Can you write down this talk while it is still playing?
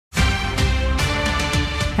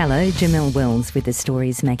Hello, Jamelle Wells with the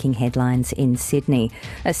stories making headlines in Sydney.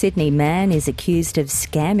 A Sydney man is accused of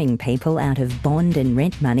scamming people out of bond and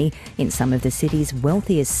rent money in some of the city's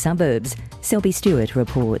wealthiest suburbs. Selby Stewart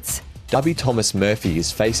reports. W. Thomas Murphy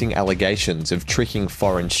is facing allegations of tricking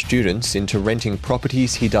foreign students into renting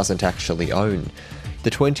properties he doesn't actually own. The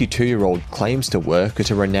 22-year-old claims to work at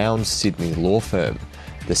a renowned Sydney law firm.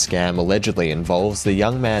 The scam allegedly involves the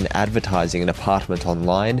young man advertising an apartment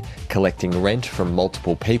online, collecting rent from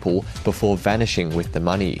multiple people before vanishing with the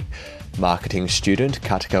money. Marketing student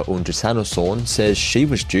Katika Undusanusorn says she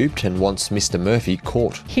was duped and wants Mr. Murphy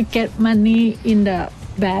caught. He get money in the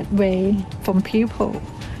bad way from people,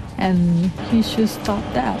 and he should stop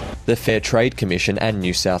that. The Fair Trade Commission and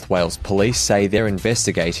New South Wales Police say they're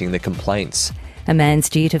investigating the complaints. A man's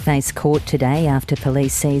due to face court today after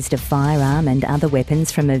police seized a firearm and other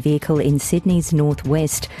weapons from a vehicle in Sydney's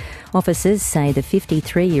northwest. Officers say the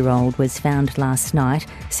 53-year-old was found last night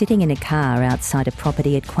sitting in a car outside a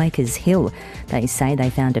property at Quakers Hill. They say they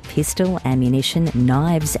found a pistol, ammunition,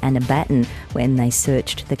 knives and a baton when they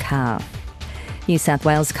searched the car. New South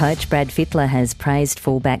Wales coach Brad Fittler has praised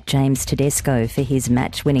fullback James Tedesco for his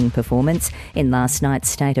match-winning performance in last night's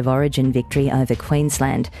State of Origin victory over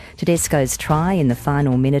Queensland. Tedesco's try in the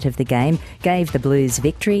final minute of the game gave the Blues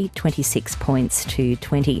victory 26 points to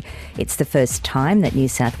 20. It's the first time that New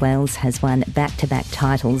South Wales has won back-to-back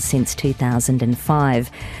titles since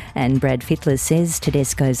 2005. And Brad Fittler says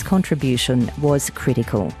Tedesco's contribution was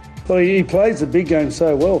critical. Well, he plays the big game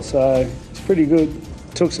so well, so it's pretty good.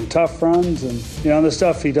 Took some tough runs and, the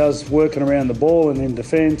stuff he does working around the ball and in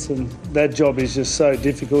defence, and that job is just so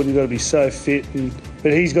difficult. You've got to be so fit,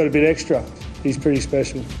 but he's got a bit extra. He's pretty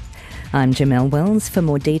special. I'm Jamelle Wells. For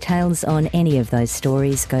more details on any of those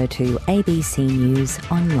stories, go to ABC News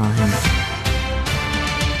Online.